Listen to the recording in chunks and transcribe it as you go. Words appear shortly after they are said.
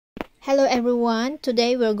Hello everyone,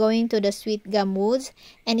 today we're going to the Sweet Gum Woods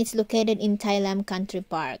and it's located in Tai Lam Country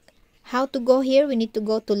Park. How to go here? We need to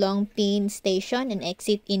go to Long Pin Station and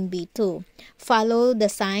exit in B2. Follow the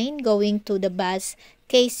sign going to the bus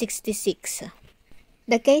K66.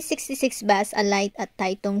 The K66 bus alight at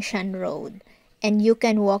Tai Tong Shan Road and you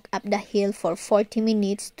can walk up the hill for 40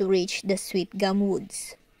 minutes to reach the Sweet Gum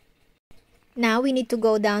Woods. Now we need to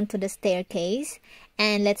go down to the staircase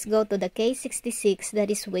and let's go to the K66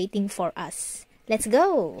 that is waiting for us. Let's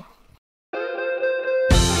go!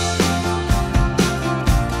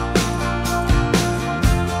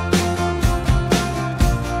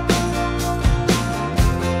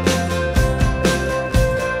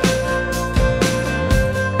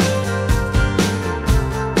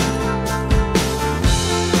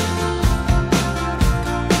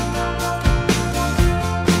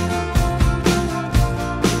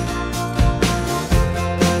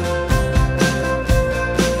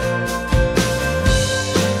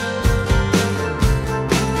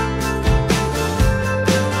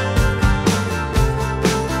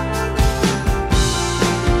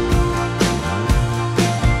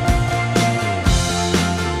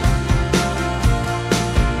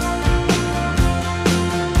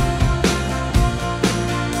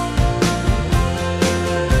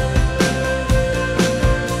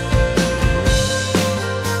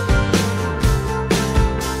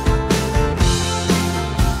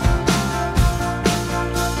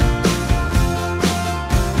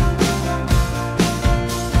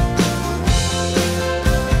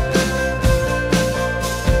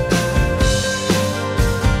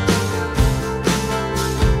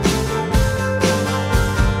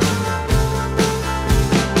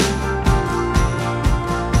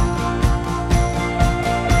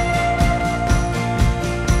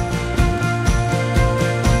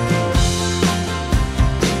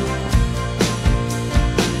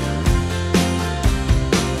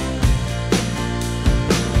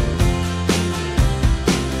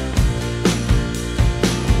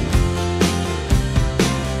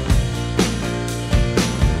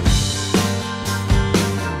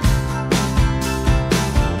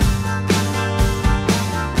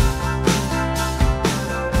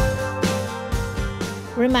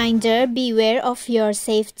 Reminder, beware of your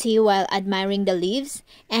safety while admiring the leaves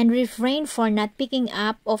and refrain for not picking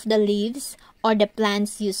up of the leaves or the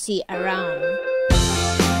plants you see around.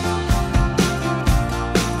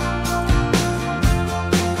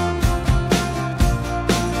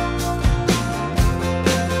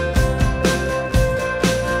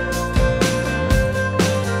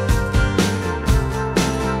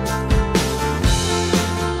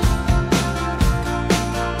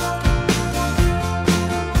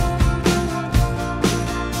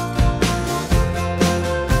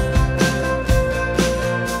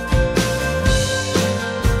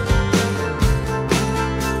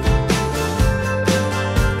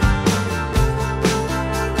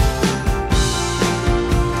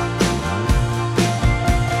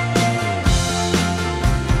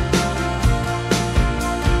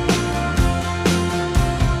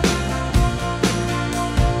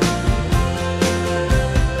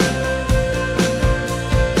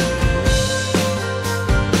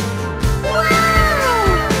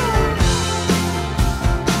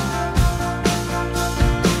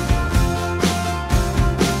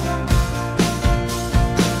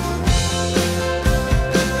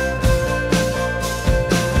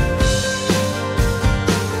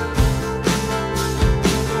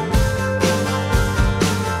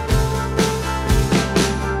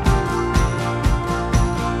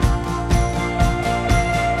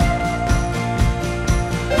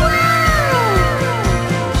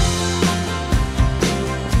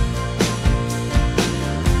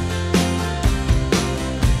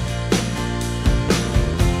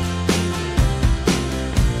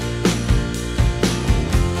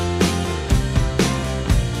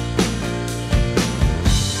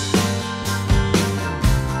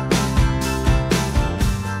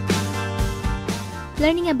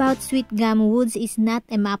 Learning about Sweet Gum Woods is not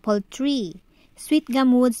a maple tree. Sweet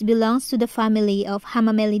Gum Woods belongs to the family of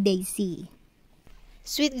Hamamelidaceae.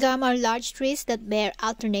 Sweet gum are large trees that bear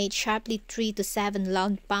alternate sharply 3 to 7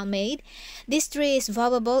 long palmate. This tree is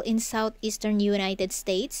viable in southeastern United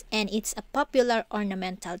States and it's a popular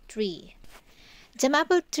ornamental tree. The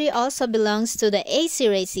maple tree also belongs to the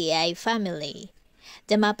Aceraceae family.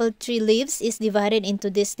 The maple tree leaves is divided into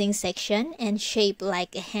distinct sections and shaped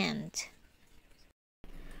like a hand.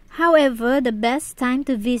 However, the best time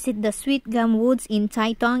to visit the Sweet Gum Woods in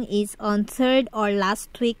Tai Tong is on 3rd or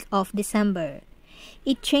last week of December.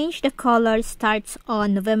 It changed the color starts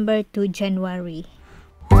on November to January.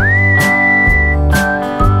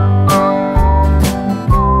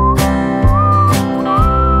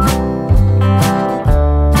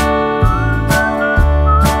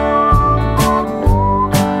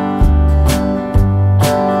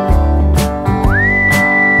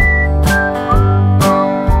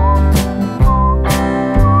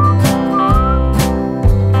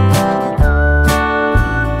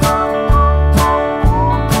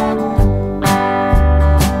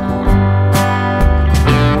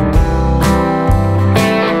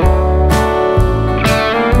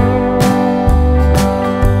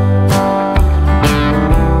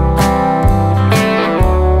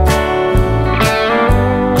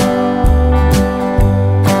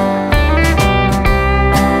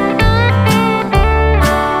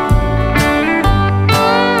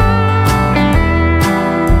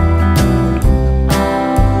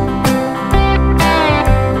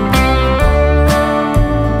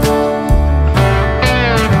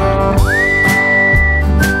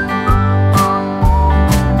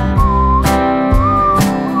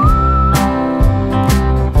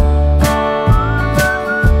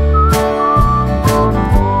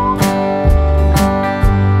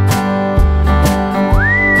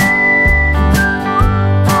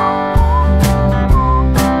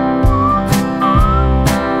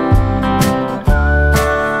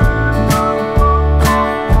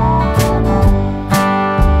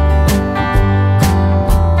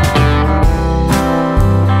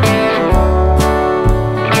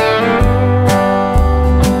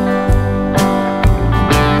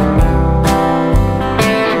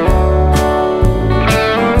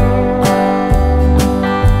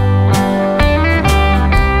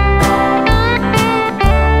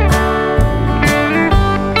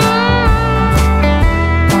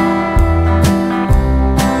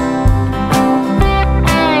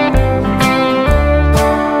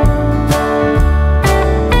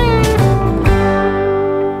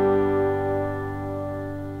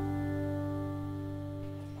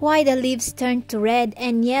 Why the leaves turn to red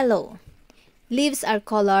and yellow? Leaves are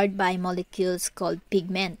colored by molecules called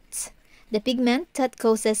pigments. The pigment that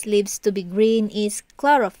causes leaves to be green is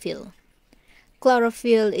chlorophyll.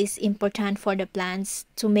 Chlorophyll is important for the plants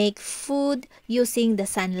to make food using the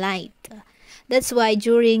sunlight. That's why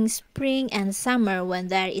during spring and summer, when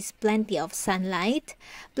there is plenty of sunlight,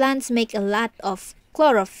 plants make a lot of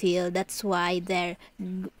chlorophyll. That's why their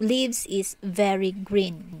leaves is very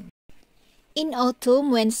green. In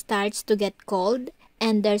autumn, when it starts to get cold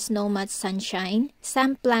and there's no much sunshine,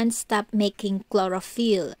 some plants stop making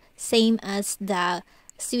chlorophyll, same as the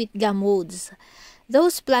sweet gum woods.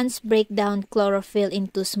 Those plants break down chlorophyll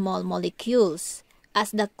into small molecules.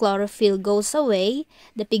 As the chlorophyll goes away,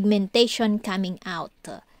 the pigmentation coming out.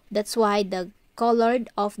 That's why the color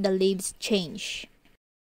of the leaves change.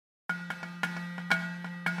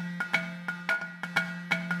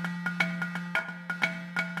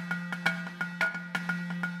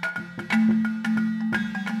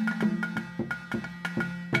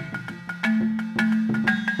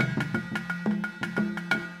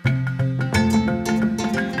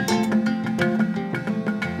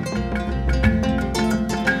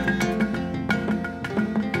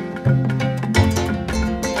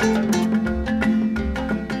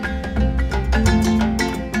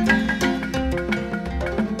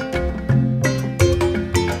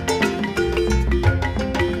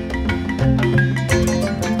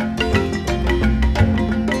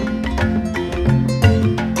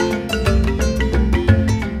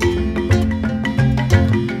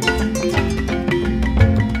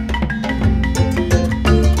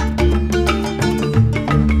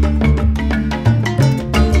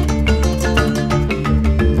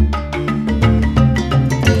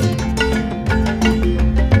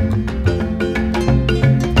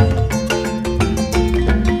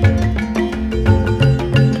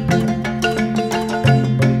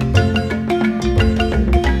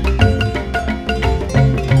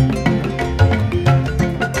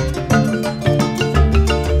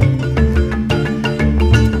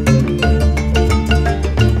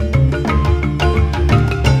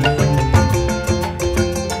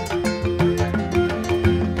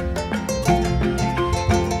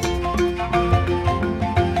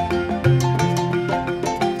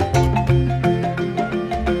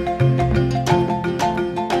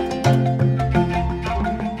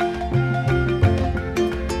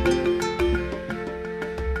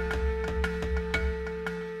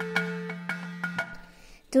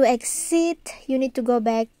 To exit, you need to go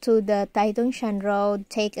back to the Tai Tong Shan Road,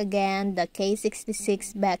 take again the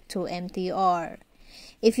K66 back to MTR.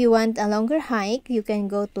 If you want a longer hike, you can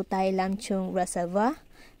go to Tai Lam Chung Reservoir,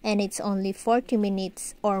 and it's only 40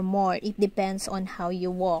 minutes or more. It depends on how you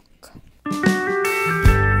walk.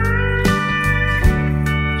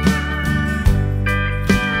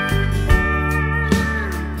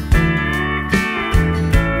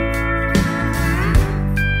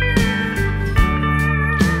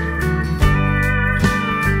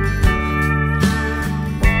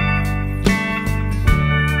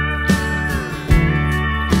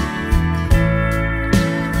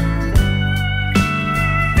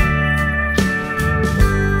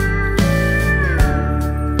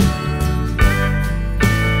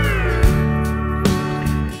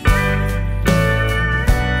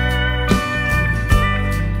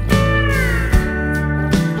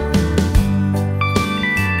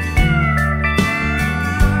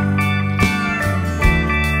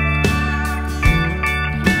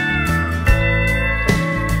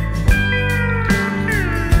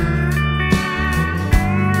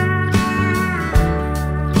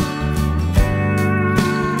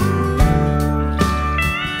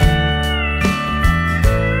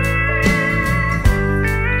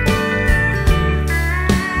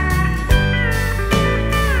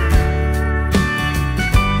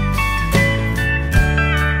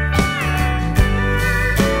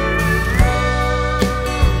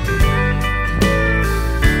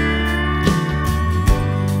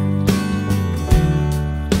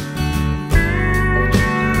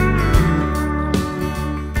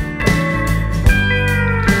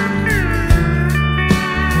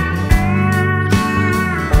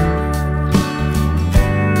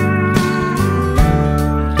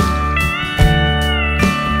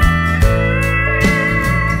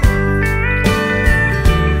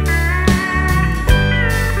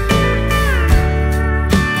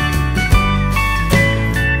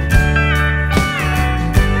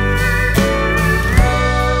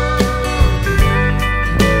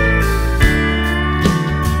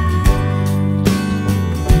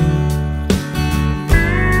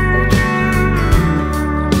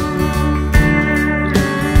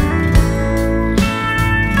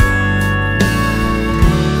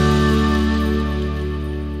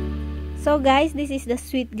 guys, this is the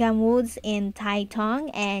sweet gum woods in Tai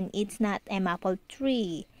Tong, and it's not a maple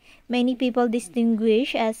tree. Many people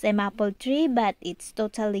distinguish as a maple tree, but it's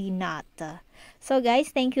totally not. So guys,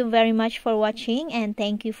 thank you very much for watching, and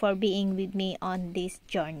thank you for being with me on this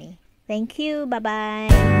journey. Thank you.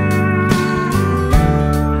 Bye-bye.